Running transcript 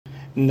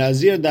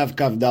Nazir Daf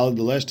Kavdal,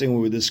 the last thing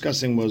we were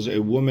discussing was a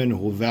woman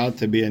who vowed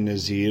to be a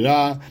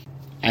Nazira,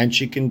 and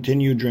she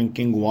continued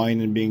drinking wine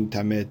and being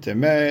tameh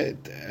tameh.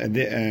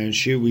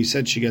 And we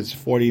said she gets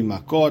 40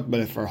 makot,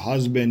 but if her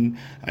husband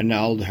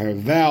annulled her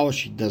vow,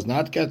 she does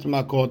not get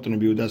makot. And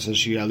Rabbi Yehuda says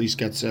she at least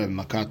gets a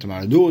makat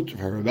mardut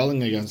for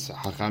rebelling against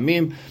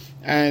Hachamim.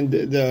 And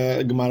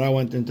the Gemara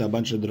went into a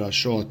bunch of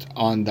drashot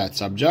on that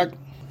subject.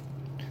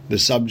 The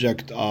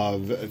subject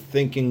of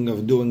thinking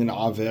of doing an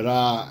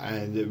avera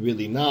and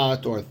really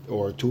not,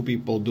 or two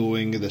people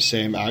doing the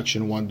same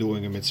action, one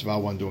doing a mitzvah,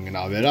 one doing an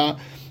avera.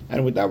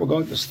 And with that, we're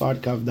going to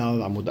start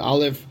Kavdal Amud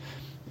Aleph,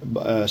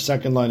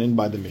 second line in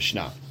by the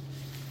Mishnah.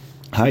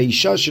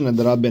 Ha'isha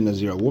shenadara ben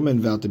Nazira, a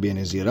woman vowed to be a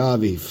Nazira,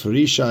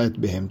 v'hifrisha et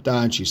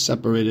behemta, and she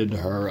separated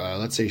her,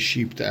 let's say,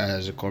 sheep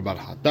as a korban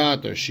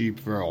hatat, or sheep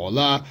for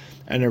olah,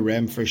 and a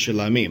ram for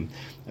shilamim.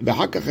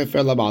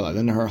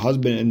 Then her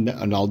husband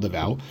annulled the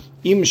vow.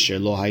 Im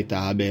shelo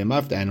hayta behemah,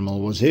 if the animal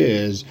was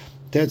his,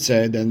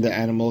 Tetzeh, then the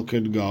animal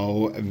could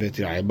go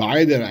v'tirai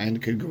ba'eder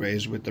and could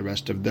graze with the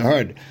rest of the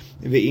herd.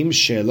 V'im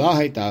shela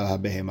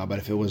hayta behemah, but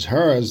if it was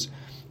hers,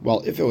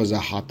 well, if it was a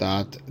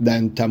hatat,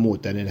 then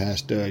tamut, then it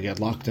has to get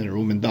locked in a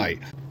room and die.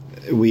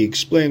 We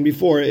explained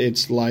before,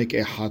 it's like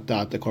a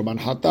hatat, the korban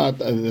hatat,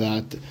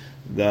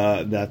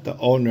 that the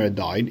owner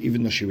died,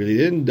 even though she really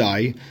didn't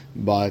die,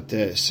 but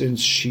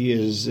since she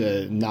is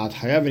not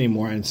hayav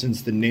anymore, and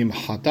since the name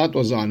hatat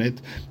was on it,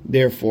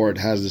 therefore it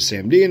has the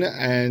same din,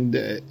 and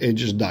it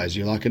just dies.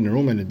 You lock it in a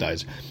room and it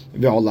dies.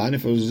 Ve'olah, and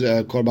if it was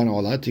korban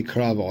olah,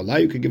 tikra ve'olah,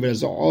 you could give it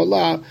as a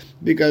olah,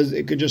 because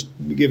it could just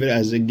give it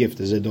as a gift,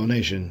 as a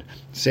donation.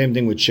 Same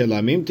thing with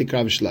shelamim,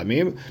 tikra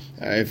v'shlamim.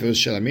 If it was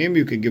shelamim,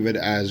 you could give it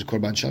as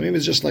korban shelamim.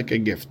 It's just like a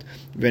gift.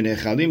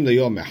 Ve'nechalim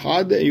leyom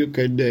echad, you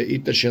could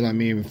eat the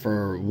shelamim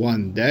for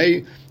one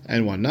day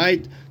and one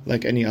night,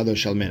 like any other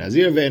shalmei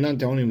nazir. Ve'enan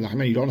te'onim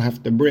lachmen, you don't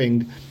have to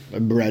bring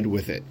bread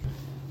with it.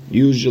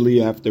 Usually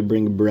you have to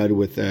bring bread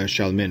with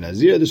shalmei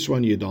nazir. This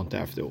one you don't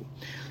have to.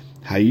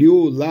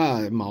 Hayu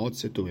la ma'ot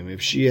setumim.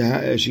 If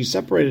she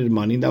separated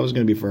money, that was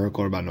going to be for her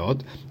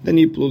korbanot. Then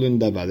yiplulin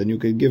dava. Then you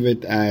could give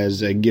it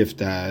as a gift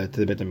to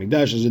the Beit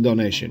Hamikdash, as a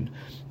donation.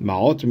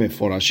 Ma'ot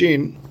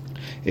meforashin.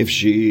 If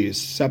she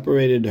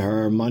separated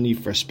her money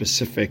for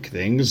specific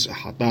things,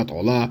 hatat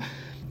olah,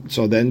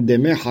 so then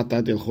demeh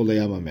hatat ilchu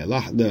leyam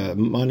hamelach. The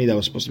money that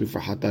was supposed to be for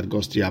hatat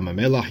goes to Yam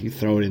HaMelach. You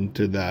throw it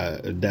into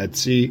the Dead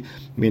Sea,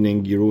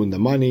 meaning you ruin the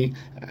money.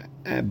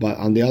 But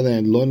on the other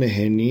hand, lo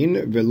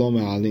nehenin velo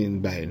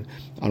me'alin bahin.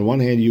 On one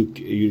hand,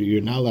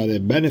 you're not allowed to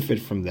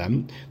benefit from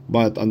them,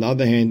 but on the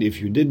other hand,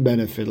 if you did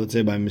benefit, let's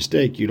say by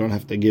mistake, you don't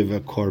have to give a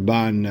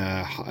korban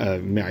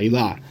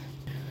me'ilah,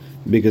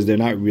 because they're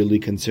not really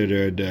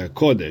considered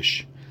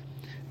kodesh.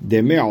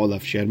 Deme'olah,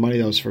 if she had money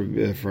that was for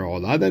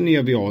olah, then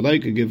you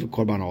could give a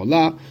korban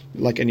olah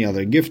like any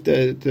other gift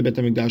to the Beit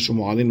Hamikdash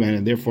u'mu'alin bahin,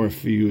 and therefore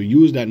if you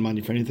use that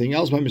money for anything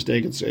else by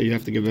mistake, you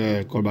have to give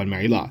a korban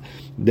me'ilah.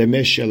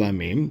 Demeh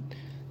shelamim,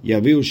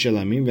 yaviu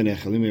shelamim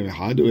v'nechalim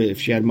echad. If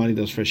she had money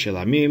that was for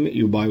shelamim,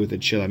 you buy with it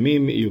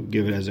shelamim, you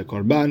give it as a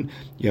korban,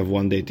 you have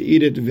one day to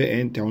eat it.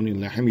 Ve'en te'onin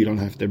lechem, you don't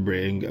have to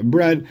bring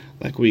bread,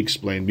 like we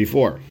explained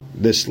before.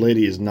 This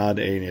lady is not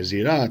a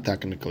Nazira,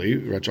 technically,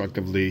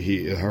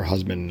 retroactively, her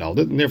husband annulled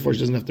it, and therefore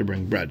she doesn't have to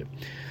bring bread.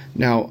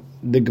 Now,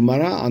 the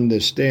Gemara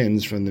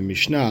understands from the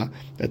Mishnah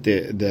that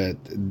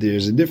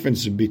there's a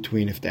difference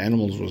between if the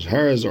animals was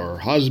hers or her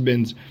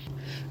husband's,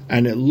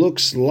 and it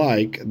looks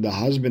like the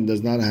husband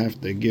does not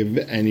have to give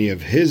any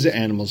of his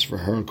animals for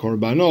her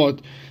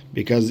korbanot,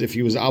 because if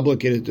he was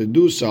obligated to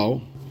do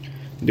so,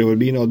 there would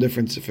be no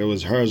difference if it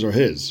was hers or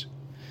his.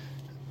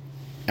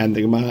 And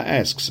the Gemara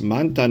asks,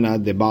 Man tana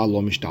de ba'al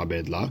lo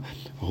mishtabed la?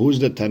 Who's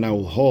the Tana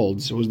who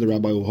holds, who's the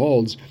rabbi who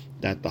holds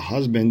that the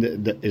husband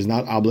is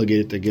not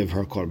obligated to give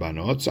her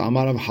korbanot? So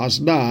Amar Rav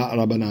Hasda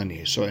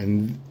Rabbanani. So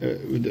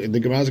the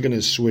Gemara is going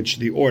to switch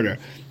the order.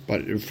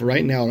 But for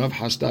right now, Rav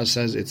Hasda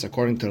says it's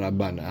according to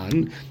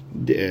Rabbanan.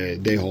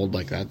 They hold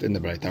like that in the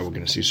Braita we're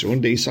going to see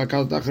soon. Because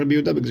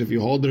if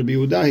you hold Rabbi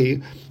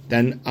Yehuda,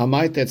 then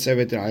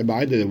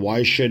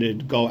why should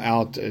it go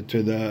out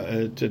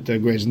to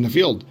graze in the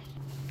field?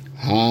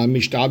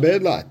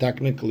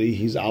 Technically,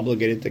 he's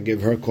obligated to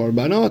give her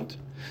korbanot.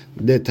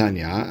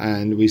 Detanya,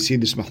 and we see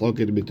this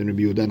machloket between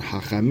Rabbi Yehuda and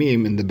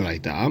Hachamim in the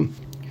Braita.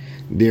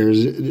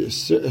 There's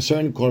a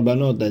certain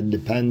korbanot that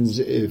depends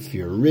if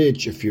you're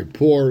rich, if you're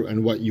poor,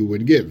 and what you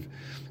would give.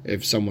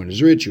 If someone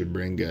is rich, you would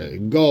bring a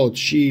goat,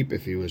 sheep.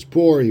 If he was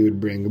poor, he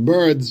would bring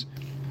birds.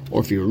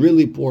 Or if you're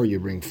really poor, you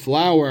bring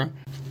flour.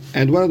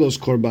 And one of those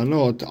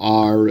korbanot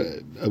are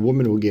a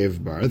woman who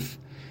gave birth.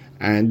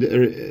 And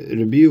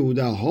Rabbi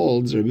Yehuda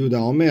holds, Rabbi Yehuda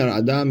Omer,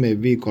 Adam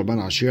mevi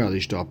korban ashir al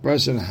ishto. A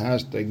person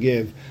has to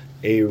give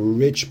a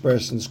rich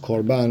person's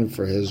korban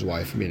for his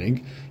wife,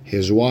 meaning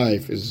his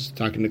wife is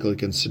technically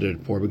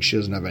considered poor because she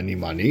doesn't have any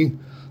money,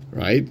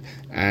 right?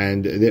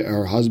 And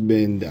her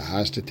husband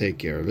has to take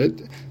care of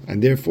it,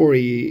 and therefore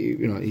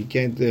he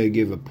can't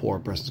give a poor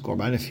person's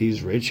korban. If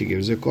he's rich, he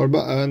gives a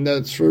korban, and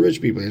that's for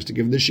rich people. He has to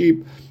give the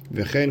sheep. And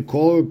the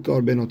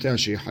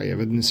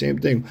same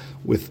thing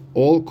with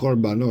all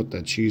korbanot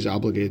that she's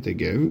obligated to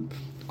give,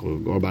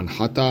 korban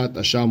hatat,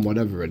 asham,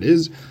 whatever it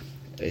is.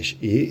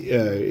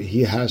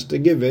 He has to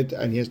give it,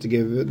 and he has to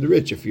give it the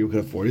rich. If you could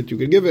afford it, you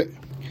could give it.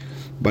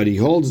 But he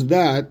holds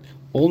that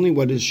only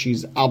what is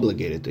she's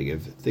obligated to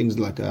give, things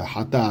like a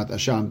hatat,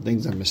 asham,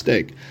 things a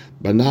mistake,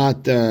 but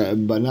not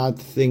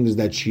things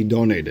that she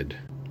donated.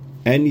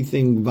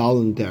 Anything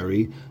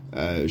voluntary,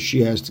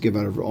 she has to give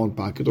out of her own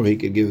pocket, or he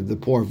could give the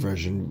poor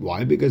version.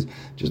 Why? Because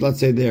just let's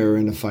say they're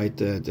in a fight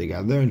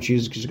together, and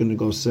she's going to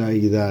go say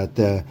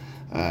that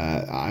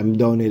I'm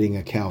donating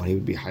a cow, and he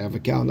would be high of a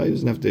cow. No, he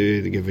doesn't have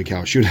to give a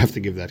cow. She would have to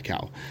give that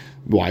cow.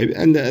 Why?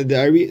 And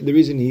the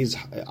reason he's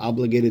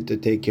obligated to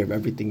take care of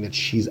everything that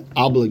she's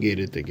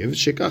obligated to give,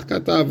 shekach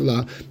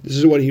katav, this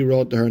is what he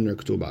wrote to her in her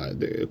ketubah.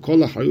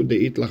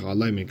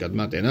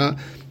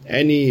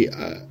 Any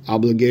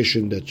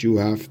obligation that you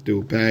have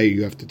to pay,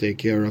 you have to take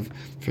care of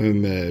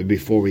from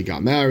before we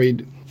got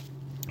married,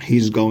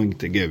 he's going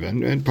to give.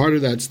 And part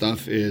of that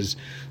stuff is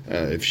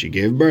if she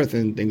gave birth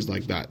and things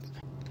like that.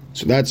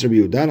 So that's Rabbi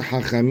Yehuda.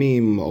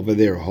 Hachamim over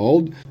there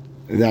hold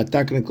that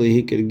technically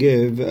he could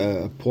give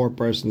a poor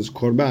person's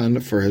korban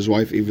for his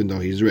wife even though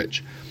he's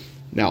rich.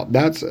 Now,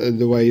 that's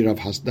the way Rav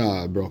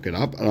Hasda broke it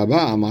up. Rabba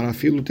Amar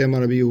afilu tema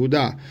Rabbi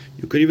Yehuda.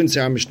 You could even say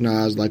our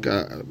Mishnah is like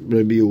a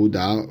Rabbi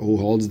Yehuda who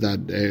holds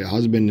that a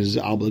husband is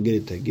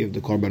obligated to give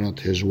the korbanot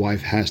his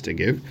wife has to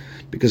give,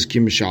 because ki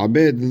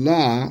mishabed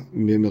la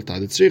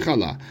b'miltad tzricha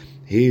la.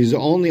 He's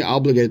only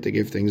obligated to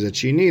give things that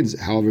she needs.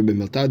 However,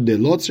 b'miltad de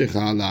lo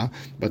tzricha la,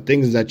 but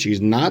things that she's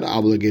not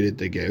obligated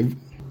to give,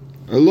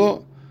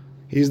 lo.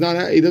 He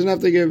doesn't have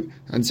to give.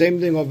 And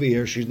same thing over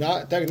here. She's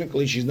not a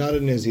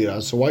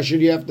Nazira, so why should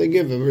he have to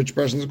give a rich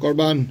person's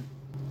korban?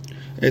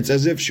 It's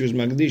as if she was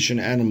Magdish, an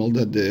animal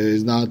that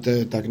is not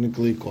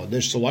technically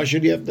Kodesh, so why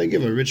should he have to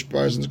give a rich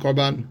person's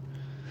korban?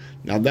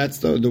 Now that's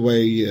the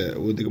way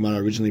the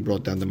Gemara originally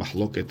brought down the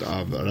mahloket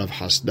of Rav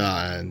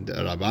Hasda and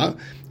Rabba.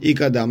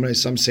 Ika Damre,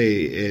 some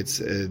say it's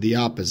the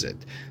opposite.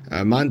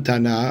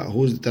 Mantana,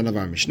 who's the Tana of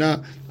our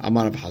Mishnah?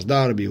 Amar Rav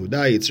Hasda, Rabbi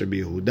Yehuda, it's Rabbi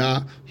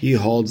Yehuda. He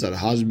holds that a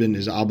husband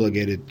is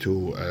obligated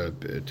to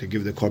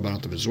give the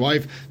korbanot of his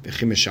wife.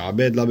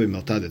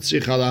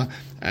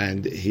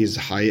 And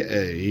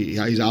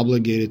he's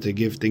obligated to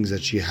give things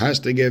that she has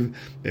to give,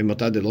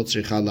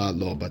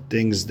 but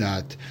things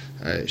that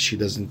she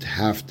doesn't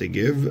have to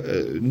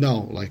give,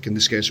 no, like in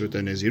this case with the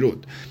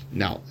Nezirut.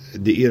 Now,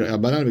 the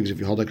Rabbanan, because if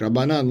you hold like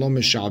Rabbanan, lo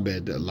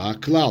mishabed la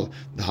klal,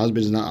 the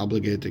husband is not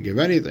obligated to give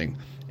anything.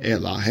 So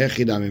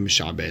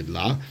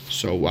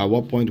at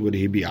what point would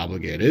he be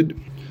obligated?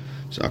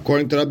 So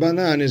according to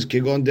Rabbanan, is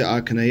kigon de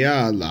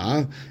aknaya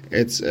la.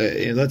 It's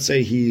let's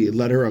say he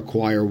let her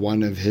acquire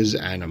one of his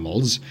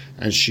animals,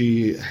 and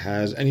she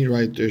has any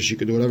right to, she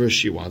could do whatever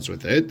she wants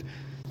with it.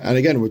 And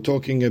again, we're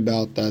talking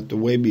about that the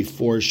way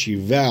before she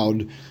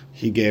vowed,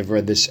 he gave her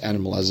this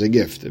animal as a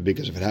gift,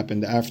 because if it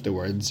happened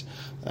afterwards,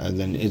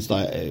 then it's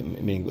like,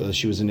 meaning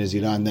she was in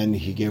Nazirah and then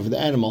he gave her the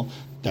animal,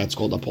 that's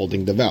called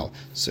upholding the vow.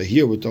 So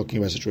here we're talking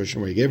about a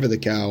situation where he gave her the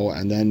cow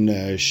and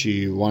then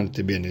she wanted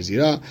to be a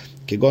Nazirah.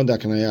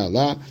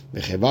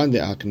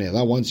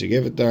 Once you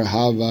gave it to her,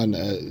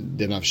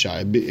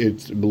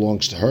 it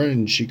belongs to her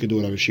and she could do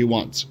whatever she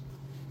wants.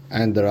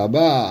 And the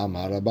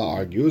Rabba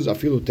argues,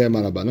 afilu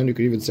tema Rabbanan, you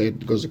could even say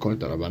it goes according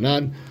to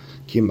Rabbanan,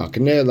 when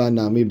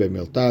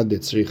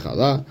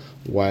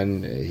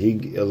he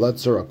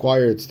lets her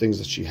acquire, it's things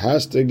that she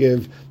has to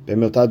give,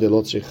 but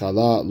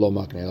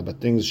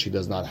things she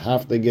does not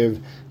have to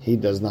give, he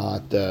does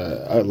not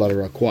let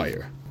her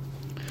acquire.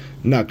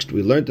 Next,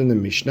 we learned in the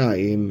Mishnah,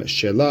 im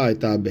shela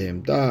ita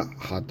behemta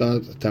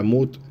hatat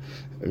tamut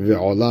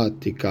ve'ola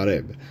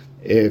tikareb.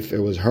 If it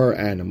was her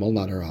animal,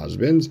 not her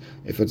husband's,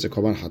 if it's a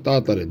korban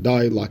hatat, let it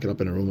die, lock it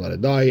up in a room, let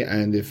it die,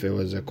 and if it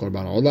was a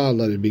korban olah,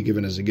 let it be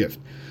given as a gift.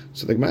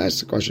 So the Gemara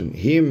asks the question,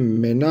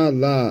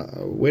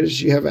 where does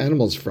she have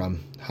animals from?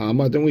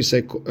 Then we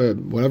say,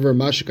 whatever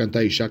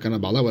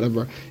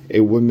whatever a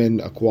woman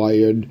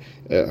acquired,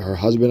 her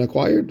husband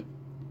acquired.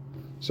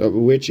 So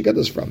where'd she get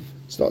this from?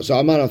 So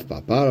Amar Rav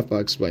Papa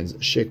explains,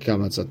 she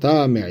didn't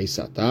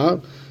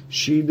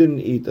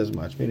eat as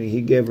much, meaning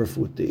he gave her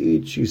food to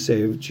eat, she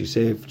saved, she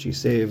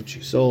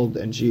sold,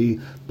 and she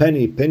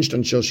penny pinched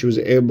until she was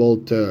able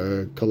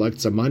to collect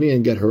some money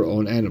and get her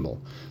own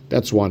animal.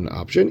 That's one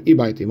option.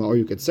 Or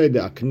you could say the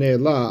akne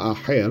la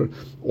aher,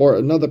 or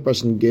another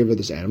person gave her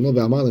this animal,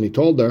 and he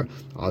told her,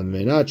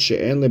 this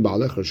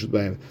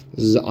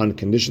is on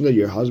condition that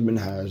your husband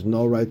has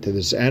no right to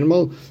this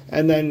animal,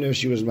 and then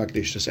she was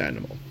makdish this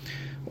animal.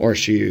 Or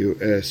she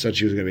said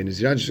she was going to be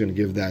Nazirah, she's going to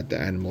give that the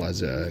animal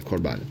as a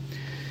korban.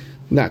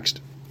 Next,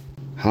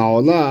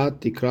 ha'olah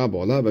tikra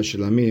b'olah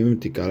v'shilamim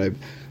tikareb.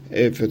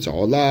 If it's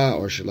olah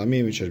or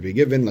shilamim, it should be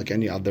given like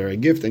any other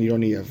gift, and you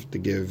don't even have to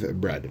give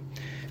bread.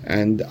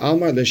 And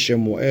Amar le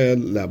Shemuel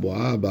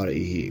laboa bar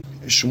Ihi.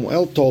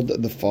 Shmuel told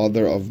the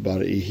father of Bar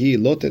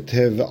Ihi, Lo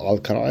tetev al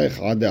karaich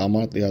ade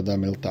amat liada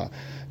milta.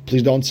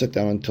 Please don't sit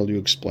down until you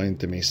explain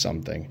to me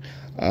something.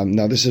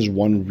 Now, this is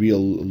one real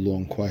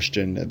long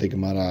question. The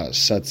Gemara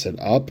sets it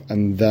up,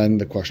 and then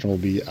the question will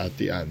be at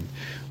the end.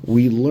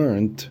 We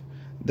learned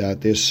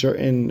that there's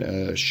certain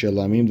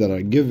shelamim that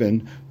are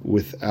given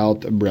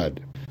without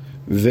bread.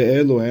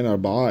 Ve'elu en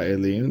arba'a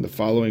elim, the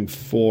following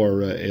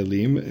four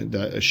elim,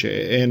 that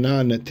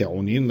she'ena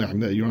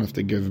nete'unin, that you don't have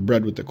to give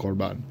bread with the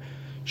korban.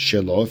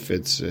 Shelo, if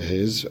it's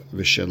his,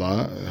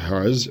 v'shela,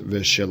 hers,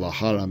 v'shela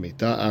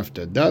haramita,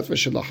 after that,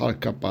 v'shela har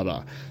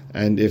kapara,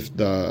 and if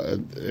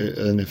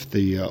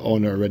the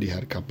owner already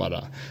had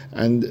kapara.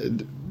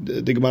 And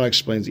the Gemara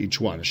explains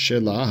each one.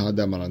 Shela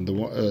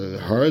hadamaran,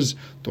 hers,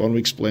 the one we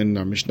explained in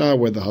our Mishnah,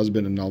 where the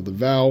husband annulled the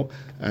vow,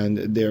 and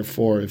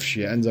therefore, if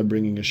she ends up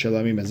bringing a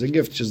shelamim as a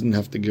gift, she doesn't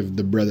have to give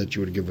the bread that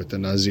you would give with the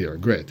nazir.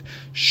 Great.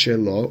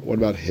 Shelo, what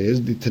about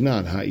his? The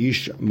tanan,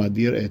 ha'ish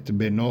madir et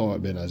beno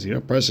benazir.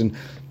 A person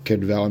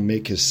could vow and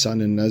make his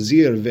son a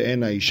nazir,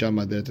 ve'ena isha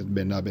madir et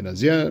bena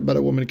benazir, but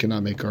a woman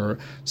cannot make her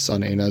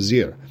son a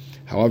nazir.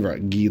 However,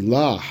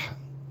 gilah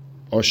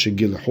or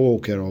shegilhu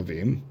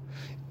kerovim,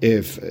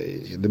 if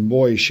the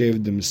boy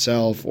shaved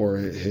himself or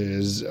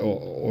his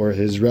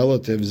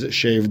relatives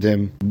shaved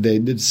him, they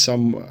did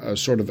some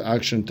sort of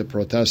action to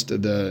protest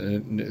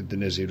the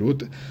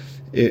Nazirut,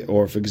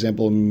 or for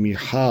example,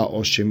 miha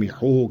or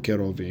shemihu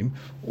kerovim,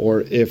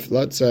 or if,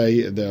 let's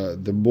say,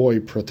 the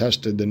boy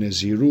protested the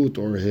Nazirut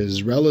or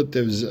his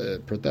relatives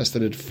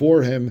protested it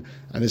for him,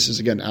 and this is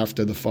again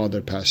after the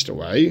father passed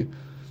away,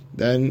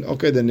 then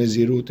okay, the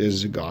Nazirut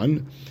is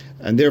gone.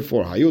 And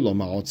therefore, hayulo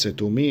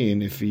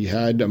ma'ot if he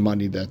had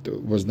money that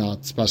was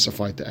not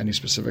specified to any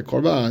specific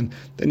korban,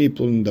 then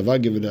yiplun dava,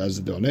 give it as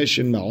a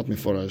donation, ma'ot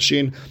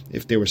miforashin.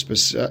 If they were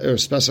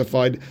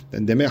specified,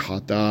 then demeh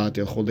hatat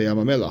yelchol yam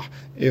hamelach.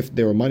 If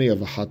there were money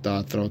of a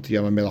hatat throughout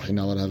yam hamelach, you're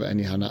not allowed to have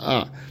any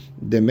hana'ah.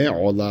 Demeh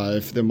ola,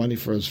 if the money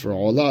is for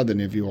ola, then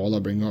if you ola,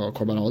 bring a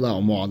korban ola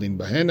or mu'alin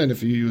bahen, and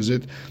if you use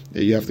it,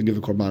 you have to give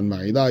a korban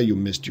ma'idah, you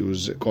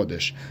misuse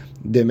kodesh.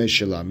 Demeh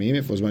shelamim,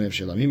 if it was money of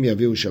shelamim,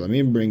 yaviu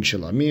shelamim, bring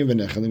shelamim,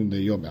 v'nechalim the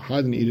yom echad,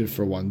 and eat it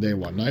for one day,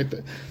 one night.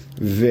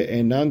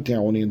 Ve'enan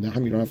te'onin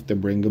nacham, you don't have to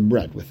bring a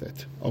bread with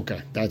it.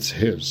 Okay, that's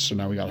his. So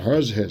now we got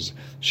hers, his.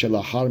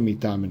 Shelahar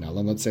mita min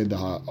alam. Let's say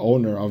the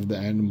owner of the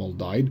animal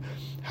died.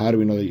 How do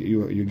we know that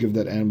you give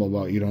that animal,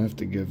 well, you don't have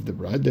to give the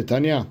bread? The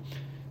Tanya.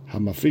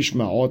 Hamafrish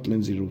ma'ot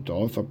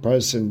linziruto. If a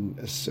person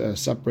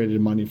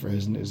separated money for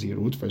his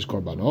nizirut, for his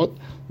korbanot,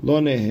 lo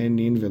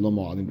nehenin velo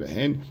mo'alin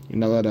behen, you're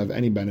not allowed to have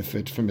any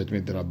benefit from it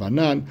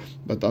midrabanan.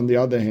 But on the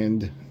other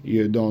hand,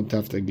 you don't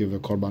have to give a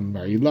korban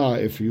ma'ilah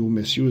if you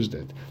misused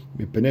it.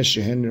 Because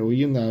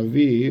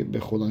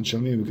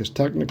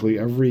technically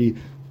every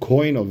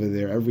coin over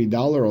there, every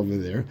dollar over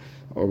there,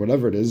 or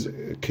whatever it is,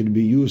 could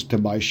be used to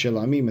buy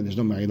shelamim, and there's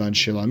no ma'ilah in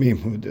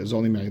shelamim. There's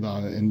only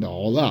ma'ilah in the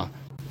olah.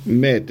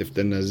 Met, if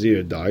the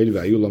Nazir died,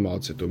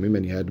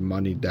 and he had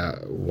money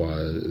that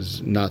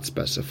was not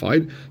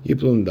specified, they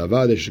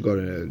should go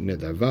to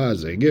Nedava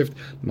as a gift.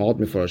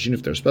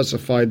 If they're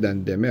specified,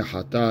 then the money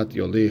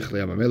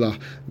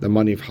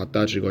of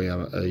Hatat should go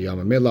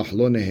Yamamelach,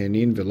 lo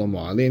nehenin velo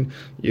mo'alin.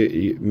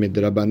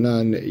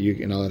 Midrabanan, you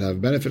cannot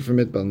have benefit from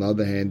it, but on the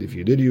other hand, if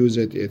you did use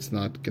it, it's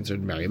not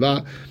considered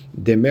Ma'ilah.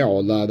 The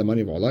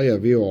money of Ola,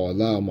 Yavi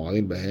Ola,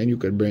 Mo'alin Behen, you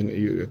could bring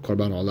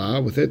Korban Ola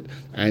with it,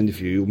 and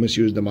if you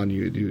misuse the money,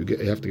 you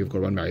have to give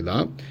Korban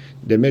Ma'ilah.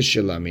 Demesh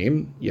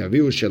Shelamim,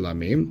 Yaviu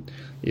Shelamim,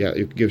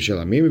 you give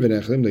Shelamim,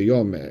 V'nechlim the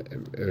Yom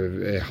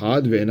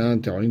Ehad,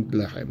 V'enan Te'onin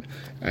Lechem,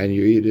 and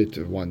you eat it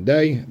one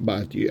day,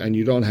 and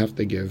you don't have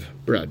to give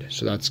bread.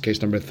 So that's case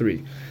number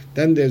 3.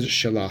 Then there's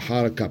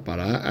Shelahar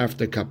Kapara.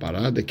 After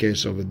Kapara, the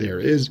case over there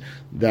is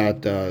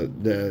that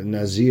the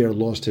Nazir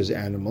lost his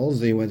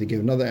animals. They went to give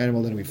another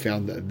animal, then we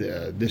found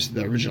the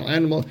original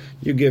animal.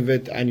 You give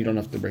it, and you don't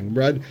have to bring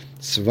bread.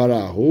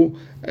 Svarahu.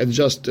 It's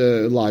just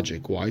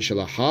logic. Why?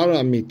 Shelahar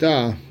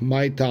Amita,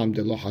 my tam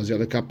de lo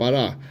hazir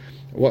kapara.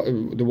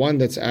 The one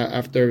that's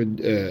after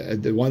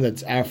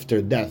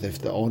death, if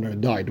the owner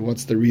died,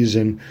 what's the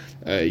reason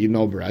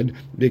bread?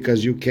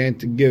 Because you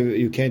can't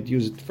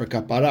use it for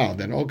kapara.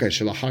 Then okay,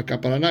 shelachar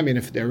kapara. I mean,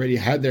 if they already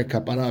had their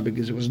kapara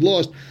because it was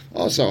lost,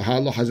 also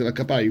halo hazil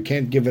kapara. You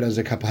can't give it as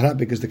a kapara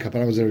because the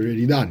kapara was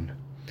already done.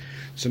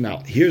 So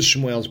now here's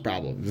Shmuel's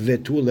problem.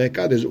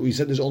 Vetuleka. We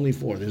said there's only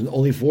 4. There's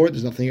only 4.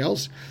 There's nothing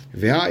else.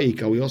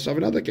 Ve'aika. We also have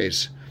another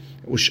case.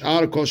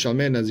 Ushar kol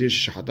shalmei nazir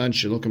shechatan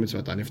shelo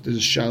k'mitzvatan. If there's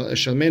a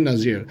shalmei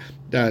nazir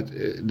that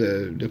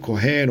the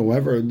kohen,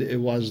 whoever it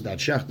was that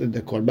shechted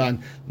the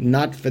korban,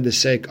 not for the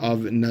sake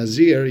of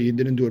nazir, you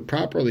didn't do it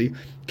properly.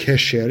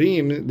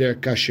 Kesherim, they're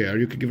kasher.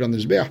 You could give it on the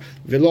zbech.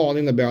 Velo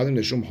alim lebe'alim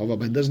leshum chova,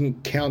 but it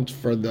doesn't count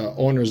for the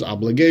owner's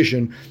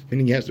obligation,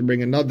 meaning he has to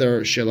bring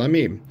another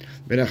shelamim.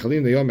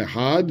 Ve'nachalim leyom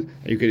echad.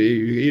 You could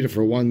eat it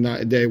for one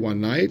day,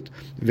 one night.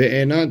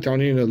 Ve'enan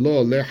ta'onin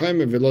lo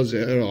lechem velo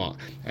ze'era.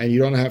 And you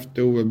don't have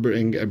to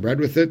bring bread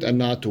with it, and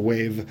not to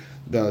wave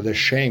the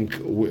shank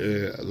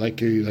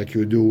like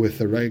you do with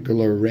the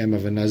regular ram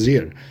of a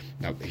nazir.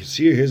 Now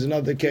here's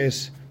another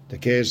case, the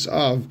case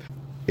of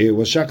it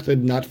was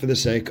shachted not for the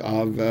sake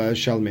of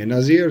shalmei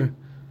nazir.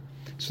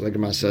 So the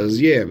Gemara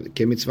says, yeah,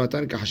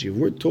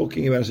 we're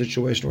talking about a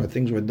situation where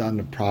things were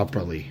done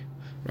properly,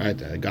 right?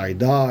 A guy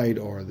died,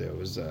 or there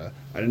was an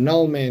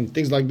annulment,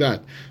 things like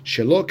that.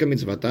 We're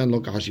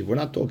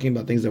not talking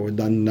about things that were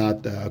done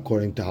not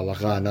according to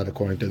halacha, not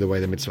according to the way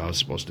the mitzvah was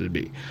supposed to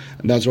be.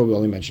 And that's what we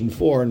only mentioned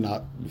 4,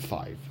 not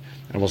 5.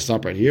 And we'll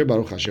stop right here.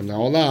 Baruch Hashem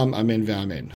la'olam. Amen ve'amen.